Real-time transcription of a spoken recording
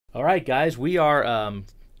All right, guys, we are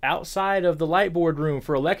outside of the Lightboard room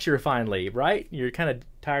for a lecture finally, right? You're kind of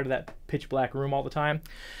tired of that pitch black room all the time.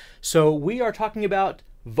 So we are talking about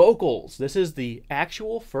vocals. This is the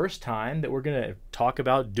actual first time that we're going to talk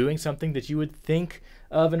about doing something that you would think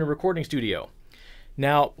of in a recording studio.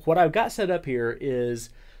 Now, what I've got set up here is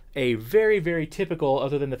a very, very typical,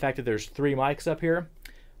 other than the fact that there's three mics up here,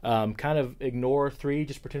 kind of ignore three,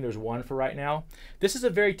 just pretend there's one for right now. This is a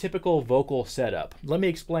very typical vocal setup. Let me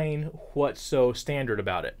explain what's so standard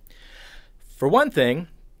about it. For one thing,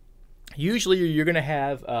 usually you're going to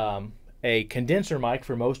have a condenser mic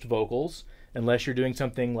for most vocals, unless you're doing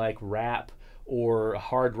something like rap or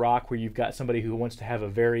hard rock where you've got somebody who wants to have a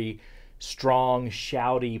very strong,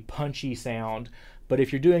 shouty, punchy sound. But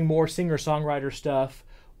if you're doing more singer-songwriter stuff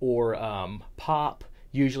or pop,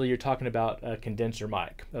 usually you're talking about a condenser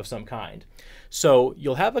mic of some kind. So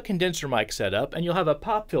you'll have a condenser mic set up, and you'll have a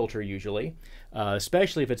pop filter usually,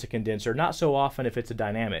 especially if it's a condenser, not so often if it's a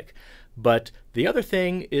dynamic. But the other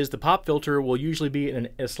thing is the pop filter will usually be in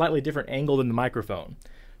a slightly different angle than the microphone.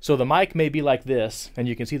 So the mic may be like this, and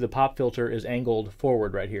you can see the pop filter is angled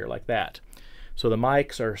forward right here, like that. So the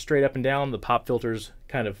mics are straight up and down, the pop filter's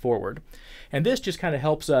kind of forward. And this just kind of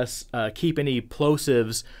helps us keep any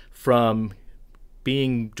plosives from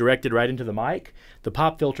being directed right into the mic. The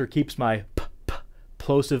pop filter keeps my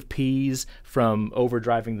plosive P's from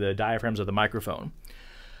overdriving the diaphragms of the microphone.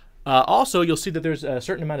 Also, you'll see that there's a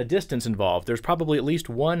certain amount of distance involved. There's probably at least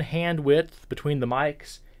one hand width between the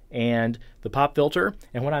mics and the pop filter.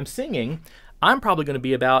 And when I'm singing, I'm probably going to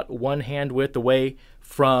be about one hand width away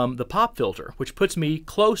from the pop filter, which puts me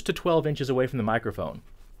close to 12 inches away from the microphone.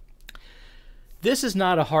 This is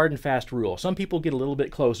not a hard and fast rule. Some people get a little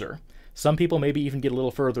bit closer. Some people maybe even get a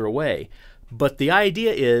little further away. But the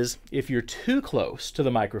idea is if you're too close to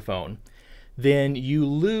the microphone, then you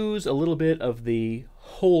lose a little bit of the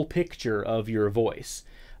whole picture of your voice.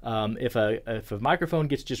 If a microphone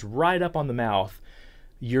gets just right up on the mouth,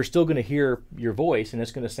 you're still going to hear your voice and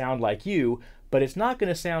it's going to sound like you, but it's not going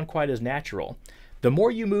to sound quite as natural. The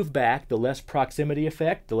more you move back, the less proximity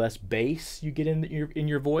effect, the less bass you get in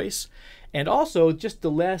your voice, and also just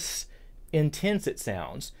the less intense it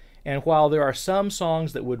sounds. And while there are some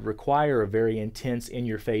songs that would require a very intense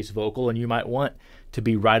in-your-face vocal and you might want to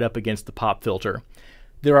be right up against the pop filter,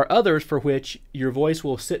 there are others for which your voice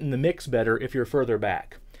will sit in the mix better if you're further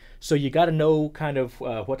back. So you got to know kind of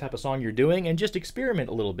what type of song you're doing and just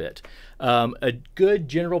experiment a little bit. A good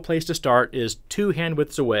general place to start is 2 hand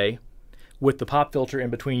widths away with the pop filter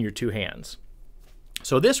in between your 2 hands.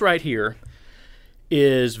 So this right here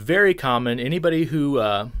is very common. Anybody who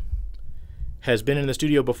has been in the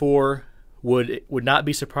studio before would not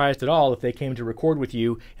be surprised at all if they came to record with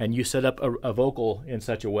you and you set up a vocal in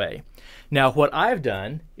such a way. Now what I've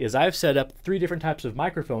done is I've set up 3 different types of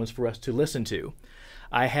microphones for us to listen to.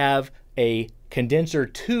 I have a condenser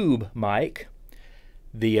tube mic,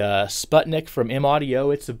 the Sputnik from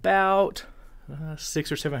M-Audio. It's about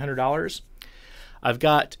 $600 or $700. I've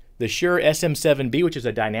got the Shure SM7B, which is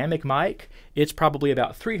a dynamic mic. It's probably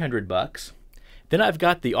about $300. Then I've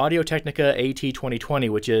got the Audio-Technica AT2020,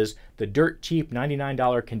 which is the dirt cheap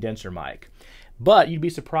 $99 condenser mic. But you'd be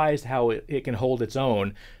surprised how it can hold its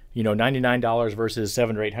own, you know, $99 versus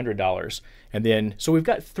 $700 or $800. And then, so we've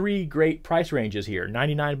got 3 great price ranges here: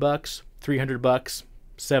 $99, $300,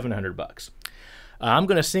 $700. I'm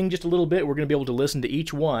going to sing just a little bit. We're going to be able to listen to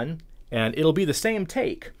each one, and it'll be the same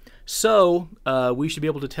take. So we should be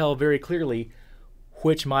able to tell very clearly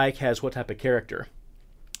which mic has what type of character.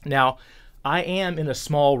 Now, I am in a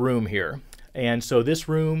small room here, and so this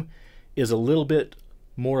room is a little bit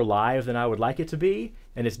more live than I would like it to be,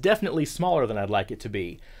 and it's definitely smaller than I'd like it to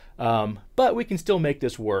be. But we can still make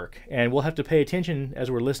this work, and we'll have to pay attention as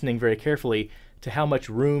we're listening very carefully to how much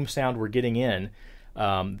room sound we're getting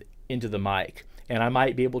into the mic. And I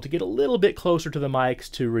might be able to get a little bit closer to the mics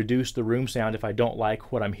to reduce the room sound if I don't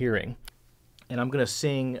like what I'm hearing. And I'm going to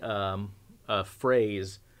sing a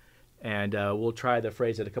phrase, and we'll try the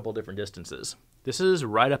phrase at a couple different distances. This is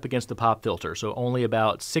right up against the pop filter, so only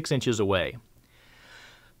about 6 inches away.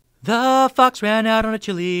 The fox ran out on a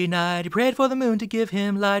chilly night. He prayed for the moon to give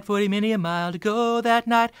him light. 40 many a mile to go that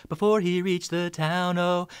night before he reached the town.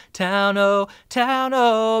 Oh, town, oh, town,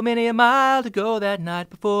 oh. Many a mile to go that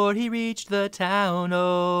night before he reached the town.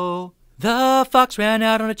 Oh. The fox ran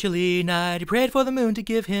out on a chilly night. He prayed for the moon to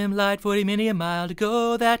give him light. 40 many a mile to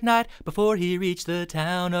go that night before he reached the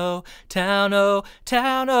town. Oh, town, oh,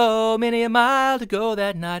 town, oh. Many a mile to go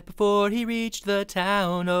that night before he reached the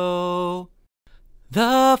town. Oh.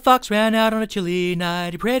 The fox ran out on a chilly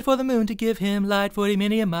night. He prayed for the moon to give him light. 40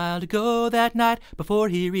 many a mile to go that night before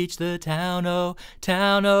he reached the town. Oh,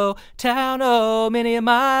 town, oh, town, oh. Many a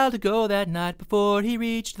mile to go that night before he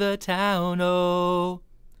reached the town. Oh.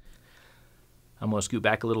 I'm going to scoot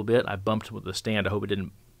back a little bit. I bumped with the stand. I hope it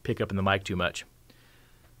didn't pick up in the mic too much.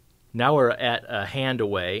 Now we're at a hand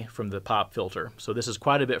away from the pop filter, so this is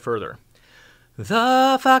quite a bit further.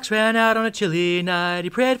 The fox ran out on a chilly night. He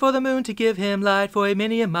prayed for the moon to give him light. For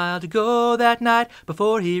many a mile to go that night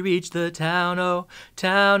before he reached the town. Oh,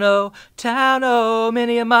 town, oh, town, oh.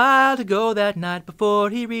 Many a mile to go that night before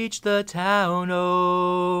he reached the town.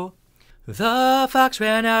 Oh. The fox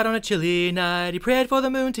ran out on a chilly night. He prayed for the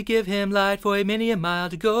moon to give him light. For many a mile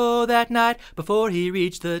to go that night before he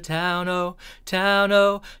reached the town. Oh, town,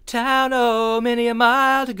 oh, town, oh. Many a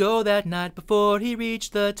mile to go that night before he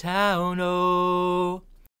reached the town. Oh.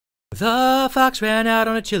 The fox ran out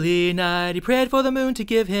on a chilly night. He prayed for the moon to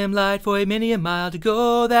give him light. For many a mile to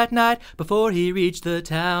go that night before he reached the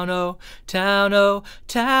town. Oh, town, oh,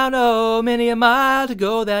 town, oh. Many a mile to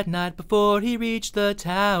go that night before he reached the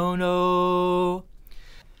town. Oh.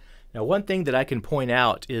 Now, one thing that I can point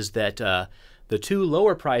out is that the two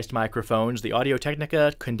lower priced microphones, the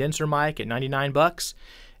Audio-Technica condenser mic at $99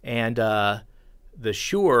 and the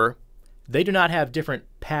Shure, they do not have different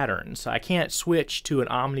patterns. I can't switch to an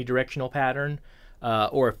omnidirectional pattern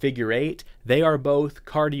or a figure 8. They are both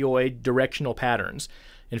cardioid directional patterns.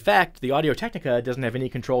 In fact, the Audio-Technica doesn't have any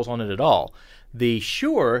controls on it at all. The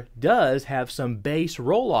Shure does have some bass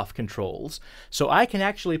roll-off controls, so I can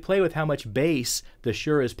actually play with how much bass the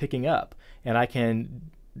Shure is picking up, and I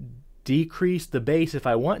can decrease the bass if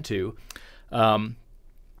I want to.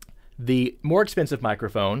 The more expensive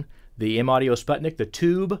microphone, the M-Audio Sputnik, the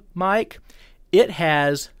tube mic, it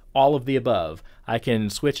has all of the above. I can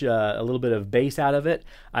switch a little bit of bass out of it.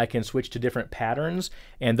 I can switch to different patterns,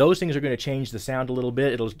 and those things are going to change the sound a little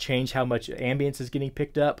bit. It'll change how much ambience is getting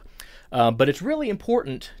picked up. But it's really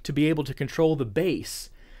important to be able to control the bass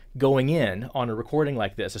going in on a recording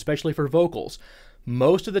like this, especially for vocals.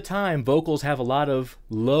 Most of the time, vocals have a lot of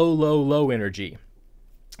low energy.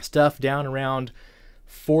 Stuff down around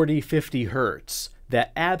 40, 50 hertz.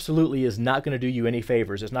 That absolutely is not going to do you any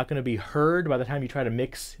favors. It's not going to be heard by the time you try to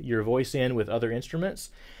mix your voice in with other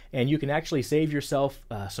instruments, and you can actually save yourself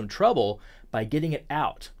some trouble by getting it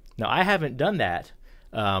out. Now, I haven't done that.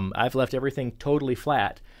 I've left everything totally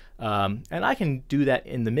flat, and I can do that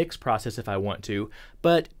in the mix process if I want to,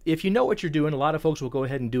 but if you know what you're doing, a lot of folks will go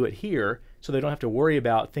ahead and do it here so they don't have to worry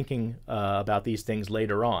about thinking about these things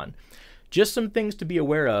later on. Just some things to be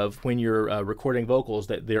aware of when you're recording vocals,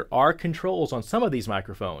 that there are controls on some of these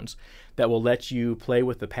microphones that will let you play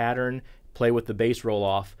with the pattern, play with the bass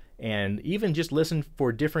roll-off, and even just listen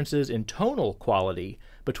for differences in tonal quality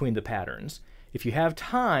between the patterns. If you have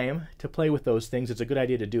time to play with those things, it's a good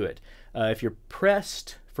idea to do it. If you're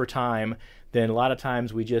pressed for time, then a lot of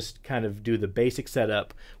times we just kind of do the basic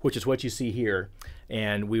setup, which is what you see here,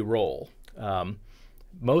 and we roll.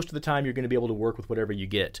 Most of the time you're going to be able to work with whatever you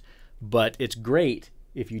get. But it's great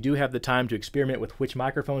if you do have the time to experiment with which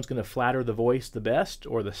microphone is going to flatter the voice the best,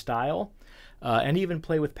 or the style, and even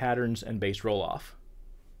play with patterns and bass roll-off.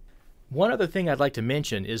 One other thing I'd like to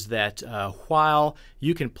mention is that while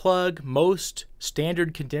you can plug most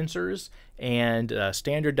standard condensers and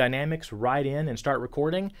standard dynamics right in and start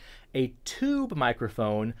recording, a tube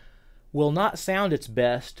microphone will not sound its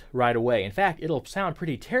best right away. In fact, it'll sound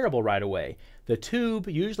pretty terrible right away. The tube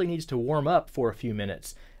usually needs to warm up for a few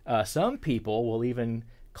minutes. Some people will even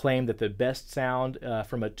claim that the best sound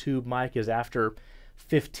from a tube mic is after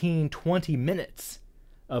 15-20 minutes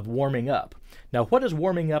of warming up. Now, what does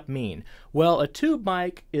warming up mean? Well, a tube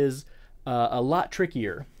mic is a lot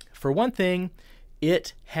trickier. For one thing,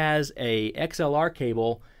 it has a XLR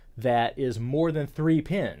cable that is more than 3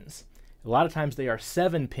 pins. A lot of times they are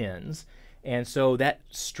 7 pins, and so that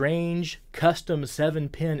strange custom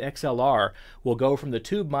 7-pin XLR will go from the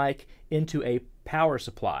tube mic into a power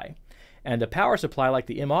supply. And a power supply like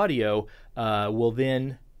the M-Audio will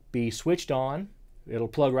then be switched on. It'll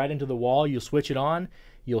plug right into the wall. You'll switch it on.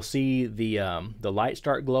 You'll see the light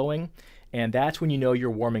start glowing, and that's when you know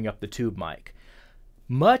you're warming up the tube mic.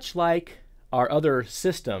 Much like our other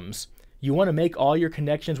systems, you want to make all your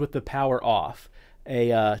connections with the power off.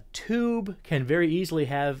 A tube can very easily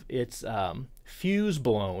have its fuse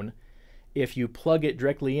blown if you plug it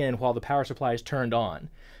directly in while the power supply is turned on.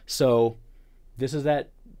 So this is that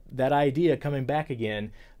idea coming back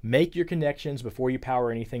again. Make your connections before you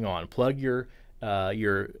power anything on. Plug your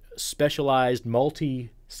specialized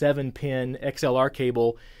multi 7-pin XLR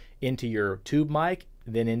cable into your tube mic,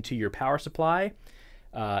 then into your power supply.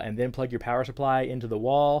 and then plug your power supply into the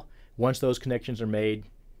wall. Once those connections are made,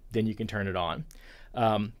 then you can turn it on.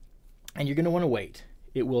 And you're going to want to wait.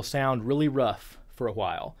 It will sound really rough for a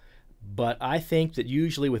while, but I think that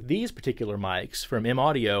usually with these particular mics from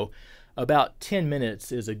M-Audio, about 10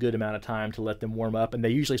 minutes is a good amount of time to let them warm up, and they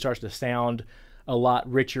usually start to sound a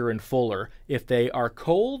lot richer and fuller. If they are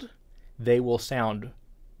cold, they will sound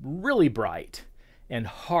really bright and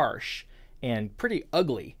harsh and pretty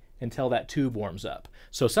ugly until that tube warms up.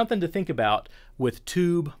 So something to think about with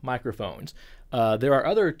tube microphones. There are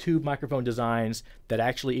other tube microphone designs that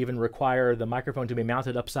actually even require the microphone to be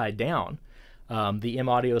mounted upside down. The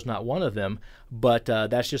M-Audio is not one of them, but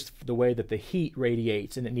that's just the way that the heat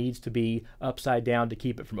radiates, and it needs to be upside down to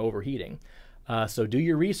keep it from overheating. So do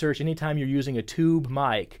your research. Anytime you're using a tube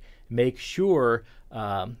mic, make sure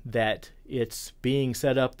that it's being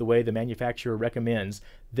set up the way the manufacturer recommends.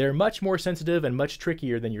 They're much more sensitive and much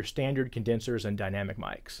trickier than your standard condensers and dynamic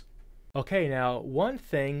mics. Okay, now one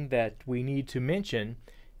thing that we need to mention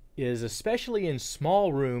is, especially in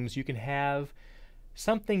small rooms, you can have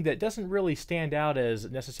something that doesn't really stand out as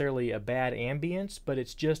necessarily a bad ambience, but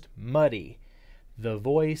it's just muddy. The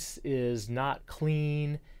voice is not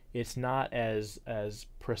clean, it's not as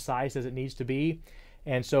precise as it needs to be.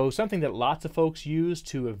 And so something that lots of folks use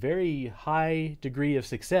to a very high degree of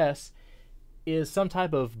success is some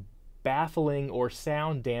type of baffling or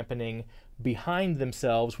sound dampening behind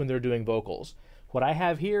themselves when they're doing vocals. What I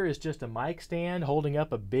have here is just a mic stand holding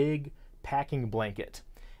up a big packing blanket.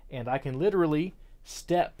 And I can literally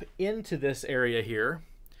step into this area here,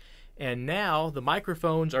 and now the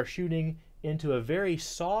microphones are shooting into a very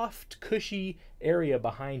soft, cushy area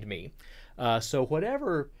behind me. So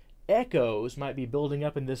whatever echoes might be building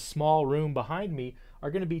up in this small room behind me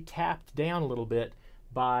are going to be tapped down a little bit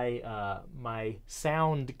by my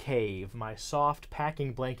sound cave, my soft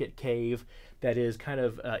packing blanket cave that is kind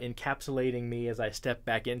of encapsulating me as I step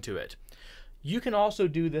back into it. You can also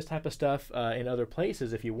do this type of stuff in other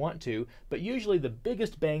places if you want to, but usually the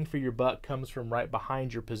biggest bang for your buck comes from right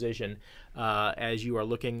behind your position as you are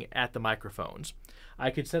looking at the microphones. I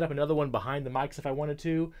could set up another one behind the mics if I wanted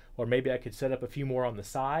to, or maybe I could set up a few more on the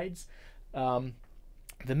sides.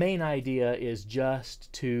 The main idea is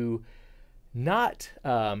just to not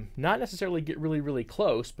necessarily get really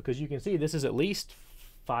close, because you can see this is at least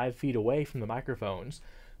 5 feet away from the microphones,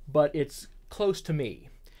 but it's close to me.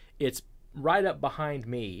 It's right up behind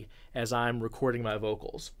me as I'm recording my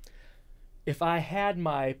vocals. If I had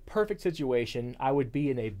my perfect situation, I would be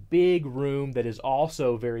in a big room that is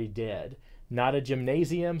also very dead. Not a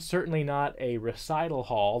gymnasium, certainly not a recital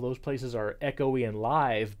hall. Those places are echoey and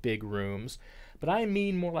live big rooms. But I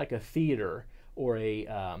mean more like a theater or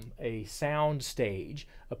a sound stage,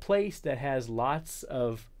 a place that has lots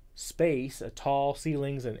of space, tall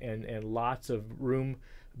ceilings and lots of room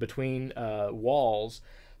between walls,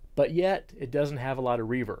 but yet it doesn't have a lot of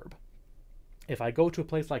reverb. If I go to a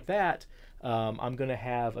place like that, I'm going to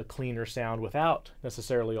have a cleaner sound without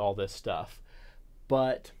necessarily all this stuff.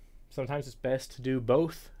 But sometimes it's best to do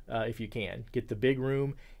both if you can. Get the big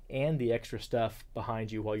room and the extra stuff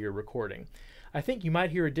behind you while you're recording. I think you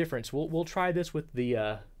might hear a difference. We'll try this with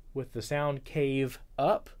the sound cave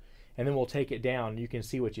up, and then we'll take it down. You can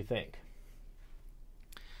see what you think.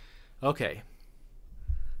 Okay.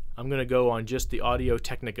 I'm going to go on just the Audio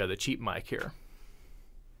Technica, the cheap mic here.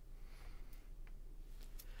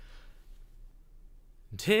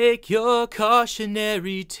 Take your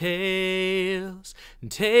cautionary tales,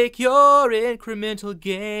 and take your incremental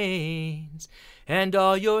gains, and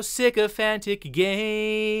all your sycophantic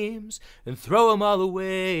games, and throw 'em all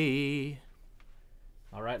away.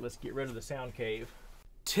 All right, let's get rid of the sound cave.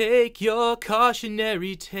 Take your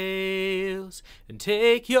cautionary tales, and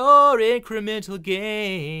take your incremental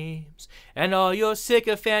games, and all your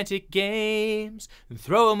sycophantic games, and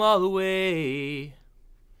throw 'em all away.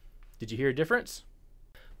 Did you hear a difference?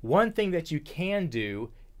 One thing that you can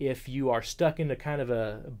do if you are stuck in a kind of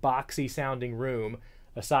a boxy sounding room,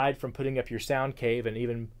 aside from putting up your sound cave and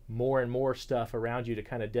even more and more stuff around you to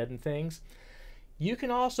kind of deaden things, you can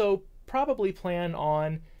also probably plan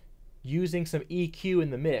on using some EQ in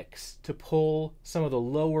the mix to pull some of the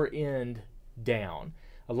lower end down.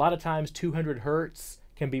 A lot of times 200 hertz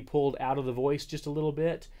can be pulled out of the voice just a little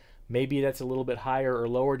bit. Maybe that's a little bit higher or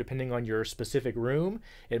lower depending on your specific room.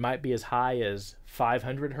 It might be as high as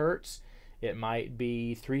 500 hertz. It might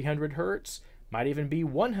be 300 hertz. Might even be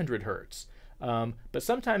 100 hertz. But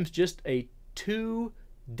sometimes just a 2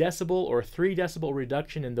 decibel or 3 decibel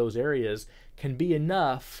reduction in those areas can be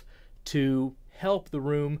enough to help the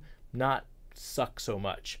room not suck so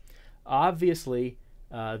much. Obviously,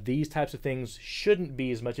 these types of things shouldn't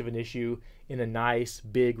be as much of an issue in a nice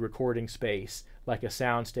big recording space like a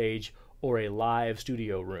soundstage or a live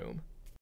studio room.